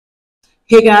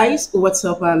Hey guys, what's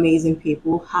up, amazing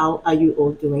people? How are you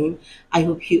all doing? I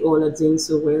hope you all are doing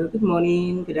so well. Good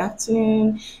morning, good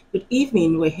afternoon, good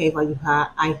evening, wherever you are.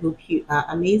 I hope you are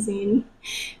amazing.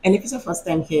 And if it's your first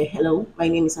time here, hello, my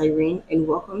name is Irene, and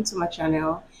welcome to my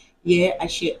channel. Yeah, I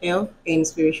share health and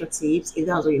spiritual tips. If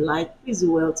that's what you like, please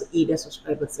do well to hit the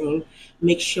subscribe button.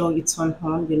 Make sure you turn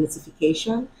on your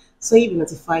notification so you'll be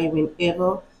notified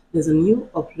whenever there's a new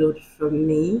upload from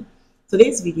me.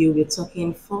 Today's video, we're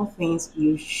talking four things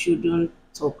you shouldn't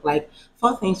talk, like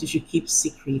four things you should keep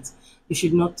secret. You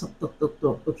should not talk,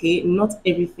 okay? Not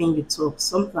everything you talk.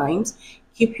 Sometimes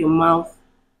keep your mouth.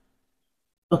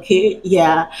 Okay,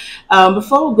 yeah.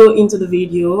 Before we go into the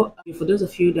video, for those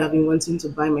of you that have been wanting to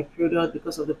buy my product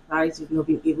because of the price you've not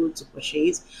been able to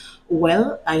purchase,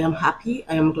 well, I am happy.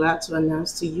 I am glad to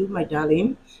announce to you, my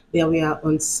darling, that we are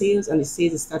on sales, and the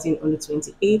sales is starting on the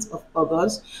 28th of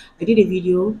August. I did a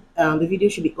video. The video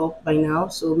should be up by now,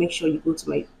 so make sure you go to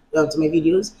my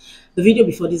videos. The video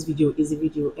before this video is the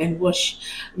video and watch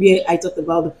where I talked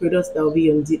about the products that will be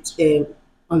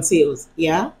on sales.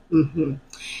 Yeah.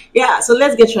 Yeah, so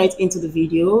let's get right into the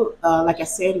video. Like I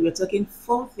said, we're talking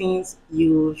four things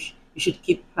you should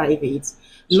keep private.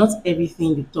 Not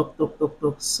everything you talk.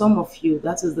 Some of you,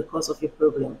 that is the cause of your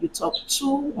problem. You talk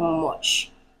too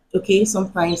much. Okay,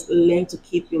 sometimes learn to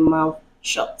keep your mouth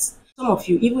shut. Some of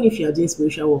you, even if you are doing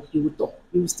spiritual work, you will talk.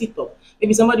 You will still talk.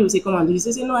 Maybe somebody will say, "Come and do this."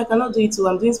 You say, "No, I cannot do it too.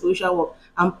 I'm doing spiritual work.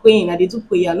 I'm praying. I did do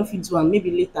prayer. I know if you do, and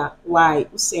maybe later. Why?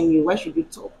 Who send you? Why should you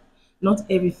talk? Not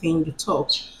everything you talk."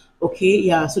 Okay,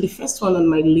 yeah. So the first one on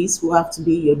my list will have to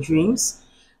be your dreams.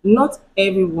 Not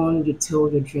everyone you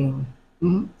tell your dream.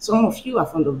 Some of you are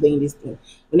fond of doing this thing.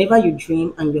 Whenever you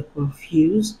dream and you're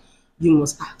confused, you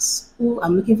must ask, "Oh,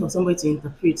 I'm looking for somebody to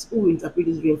interpret. Who will interpret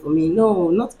this dream for me?"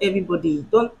 No, not everybody.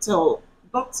 Don't tell.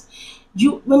 Don't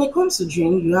you. When it comes to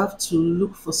dream, you have to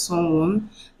look for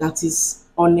someone that is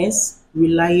honest,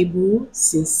 reliable,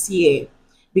 sincere,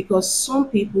 because some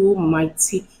people might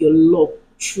take your luck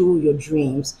through your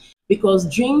dreams,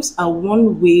 because dreams are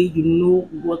one way you know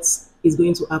what is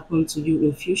going to happen to you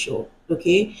in future.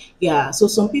 Okay, yeah. So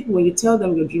some people, when you tell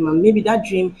them your dream and maybe that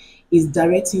dream is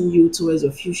directing you towards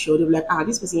your future, they'll be like, "Ah,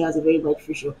 this person has a very bright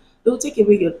future." They'll take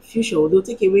away your future. They'll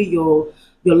take away your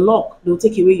luck. They'll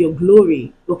take away your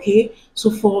glory. Okay,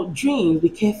 so for dreams, be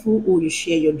careful who you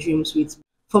share your dreams with.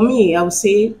 For me, I would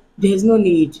say there's no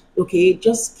need. Okay,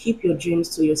 just keep your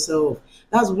dreams to yourself.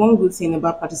 That's one good thing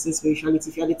about practicing spirituality.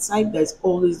 If you're the type that's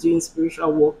always doing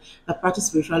spiritual work, that practice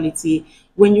spirituality,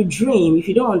 when you dream, if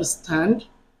you don't understand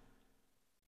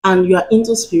and you are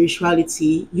into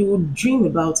spirituality, you will dream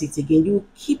about it again. You will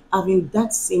keep having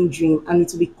that same dream and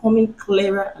it will be coming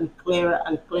clearer and clearer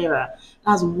and clearer.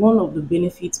 That's one of the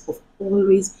benefits of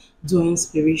always doing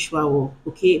spiritual work.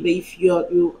 Okay, but if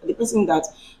you the person that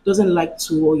doesn't like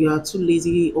to, or you are too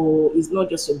lazy, or it's not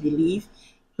just your belief,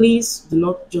 please do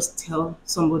not just tell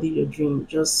somebody your dream.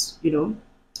 Just,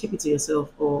 keep it to yourself.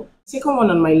 Or second one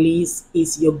on my list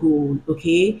is your goal.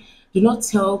 Okay, do not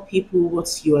tell people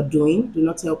what you are doing. Do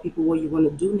not tell people what you want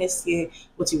to do next year,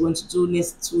 what you want to do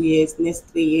next 2 years,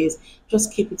 next 3 years.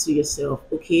 Just keep it to yourself.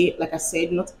 Okay, like I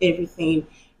said, not everything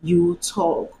you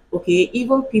talk. Okay,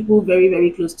 even people very,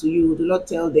 very close to you, do not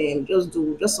tell them.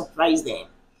 Just surprise them.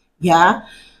 Yeah,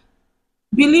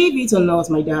 believe it or not,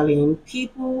 my darling,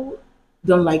 people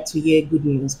don't like to hear good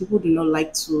news. People do not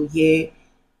like to hear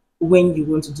when you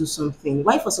want to do something.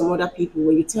 Why for some other people,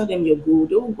 when you tell them you're good,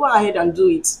 they will go ahead and do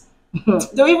it.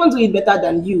 They'll even do it better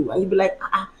than you. And you'll be like,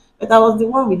 but I was the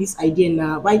one with this idea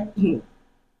now. Why?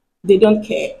 They don't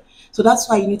care. So that's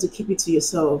why you need to keep it to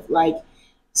yourself. Like,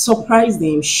 surprise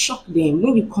them, shock them.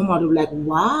 When you come out, of like,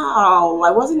 wow, I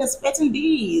wasn't expecting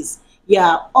this.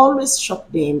 Yeah, always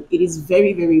shock them. It is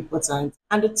very, very important.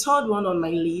 And the third one on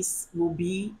my list will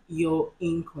be your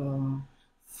income,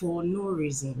 for no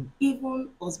reason, even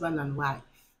husband and wife.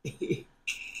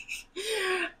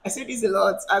 I say this a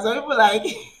lot. As some people like,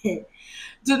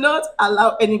 do not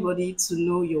allow anybody to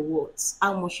know your worth,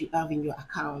 how much you have in your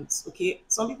account. Okay.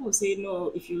 Some people will say,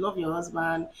 no, if you love your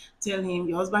husband, tell him.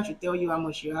 Your husband should tell you how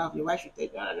much you have. Your wife should tell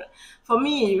you. No, no, no. For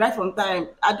me, right from time,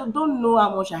 I don't know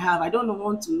how much I have. I don't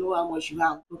want to know how much you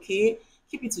have. Okay.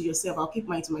 Keep it to yourself. I'll keep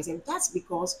mine to myself. That's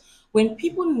because when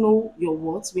people know your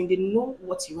worth, when they know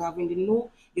what you have, when they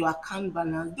know your account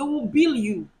balance, they will bill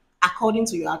you according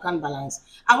to your account balance.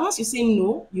 And once you say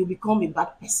no, you become a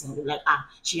bad person. You're like,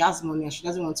 she has money and she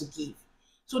doesn't want to give.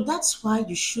 So that's why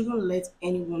you shouldn't let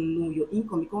anyone know your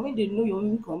income, because when they know your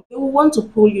income, they will want to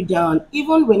pull you down.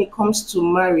 Even when it comes to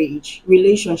marriage,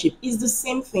 relationship, it's the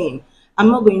same thing. I'm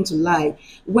not going to lie.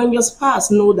 When your spouse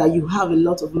know that you have a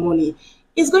lot of money,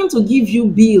 He's going to give you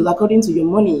bill according to your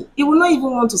money. He will not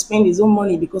even want to spend his own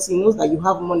money because he knows that you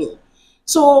have money.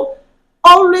 So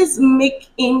always make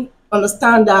him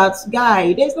understand that,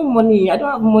 guy, there's no money. I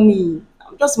don't have money.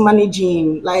 I'm just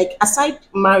managing. Like, aside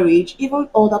marriage, even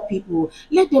other people,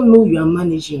 let them know you are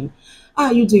managing. How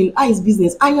are you doing? How is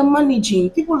business? I am managing.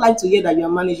 People like to hear that you are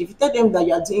managing. If you tell them that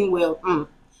you are doing well,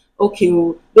 okay,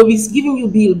 oh, they'll be giving you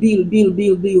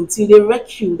bill till they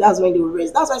wreck you. That's when they will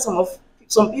rest. That's why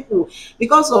some people,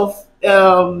 because of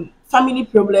family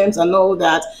problems and all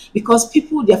that, because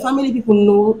their family people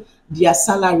know their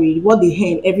salary, what they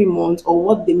earn every month, or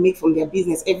what they make from their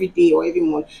business every day or every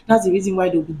month. That's the reason why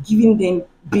they'll be giving them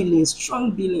billing,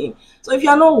 strong billing. So if you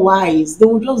are not wise, they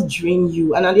will just drain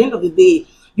you. And at the end of the day,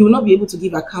 you will not be able to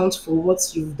give account for what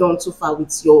you've done so far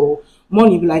with your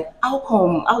money. Be like, how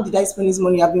come? How did I spend this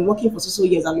money? I've been working for so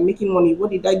years. I've been making money.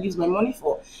 What did I use my money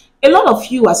for? A lot of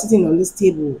you are sitting on this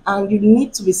table, and you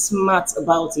need to be smart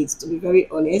about it, to be very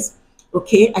honest.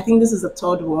 Okay, I think this is the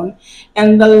third one.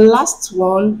 And the last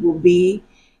one will be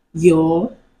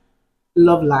your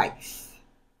love life.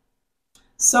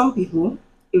 Some people,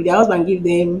 if their husband give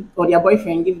them, or their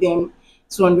boyfriend give them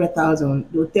 200,000,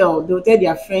 they'll tell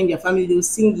their friend, their family, they'll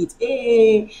sing it.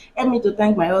 Hey, help me to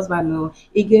thank my husband. No,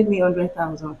 he gave me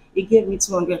 100,000. He gave me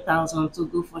 200,000 to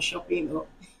go for shopping. No.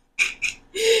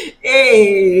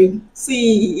 Hey,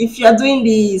 see, if you are doing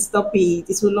this, stop it.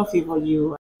 It will not favor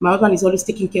you. My husband is always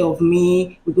taking care of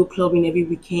me. We go clubbing every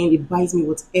weekend. He buys me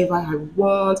whatever I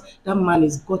want. That man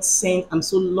is God sent. I'm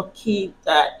so lucky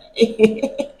that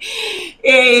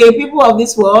hey, people of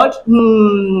this world,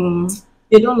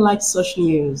 they don't like such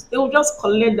news. They will just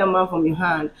collect the man from your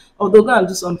hand, or they'll go and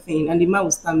do something, and the man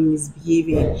will start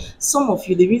misbehaving. Some of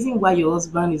you, the reason why your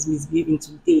husband is misbehaving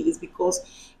today is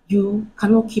because you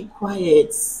cannot keep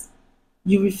quiet.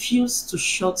 You refuse to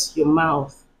shut your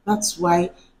mouth. That's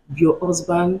why your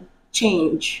husband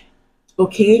change.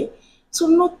 Okay? So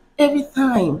not every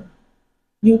time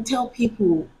you tell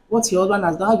people what your husband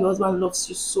has done, how your husband loves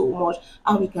you so much,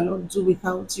 how he cannot do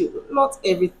without you. Not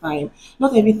every time.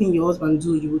 Not everything your husband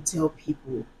do, you will tell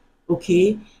people.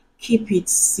 Okay? Keep it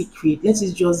secret. Let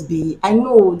it just be. I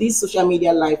know this social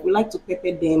media life, we like to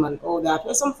pepper them and all that,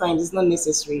 but sometimes it's not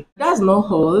necessary. That's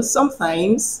not all.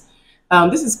 Sometimes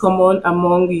this is common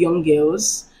among young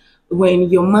girls. When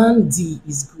your man D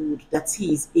is good, that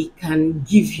is, he can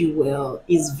give you well,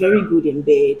 is very good in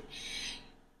bed.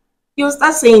 You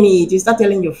start saying it, you start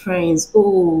telling your friends,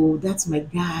 oh, that's my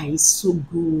guy, he's so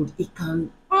good. He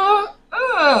can,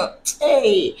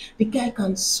 hey, the guy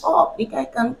can suck, the guy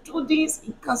can do this,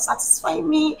 he can satisfy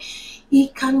me, he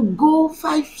can go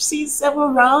 5, 6,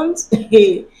 7 rounds.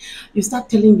 Hey, you start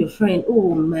telling your friend,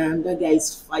 oh man, that guy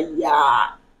is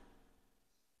fire.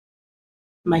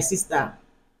 My sister,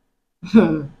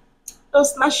 don't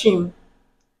snatch him,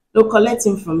 they'll collect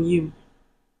him from you.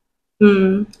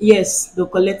 Yes, they'll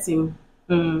collect him.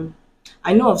 Mm.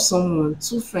 I know of someone,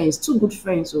 two friends, two good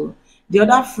friends. So the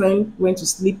other friend went to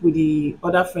sleep with the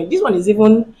other friend. This one is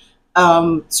even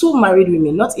two married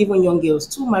women, not even young girls,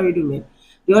 two married women.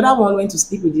 The other one went to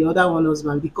sleep with the other one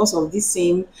husband because of this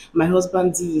same. My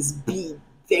husband D is big,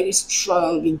 very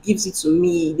strong. He gives it to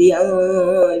me.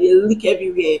 They leak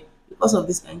everywhere because of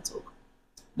this kind of talk.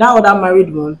 That other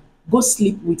married one go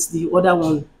sleep with the other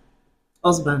one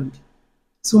husband.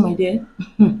 So, my dear,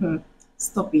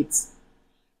 stop it.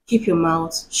 Keep your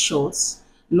mouth shut.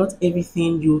 Not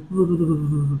everything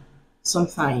you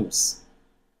sometimes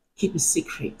keep a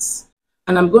secret.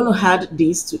 And I'm going to add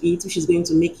this to it, which is going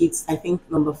to make it, I think,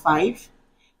 number 5.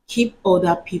 Keep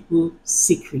other people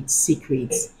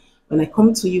secrets. When I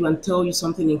come to you and tell you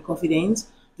something in confidence,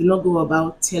 do not go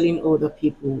about telling other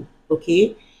people.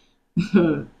 Okay?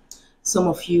 Some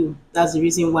of you, that's the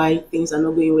reason why things are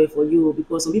not going well for you,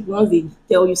 because some people, once they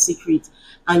tell you secret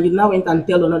and you now went and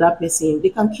tell another person, they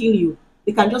can kill you,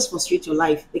 they can just frustrate your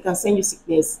life, they can send you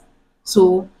sickness.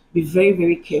 So be very,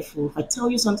 very careful. If I tell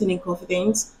you something in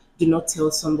confidence, do not tell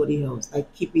somebody else.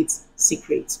 Like, keep it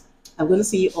secret. I'm going to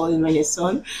see you all in my next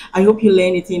one. I hope you learned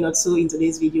anything or two in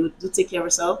today's video. Do take care of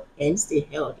yourself and stay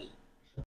healthy.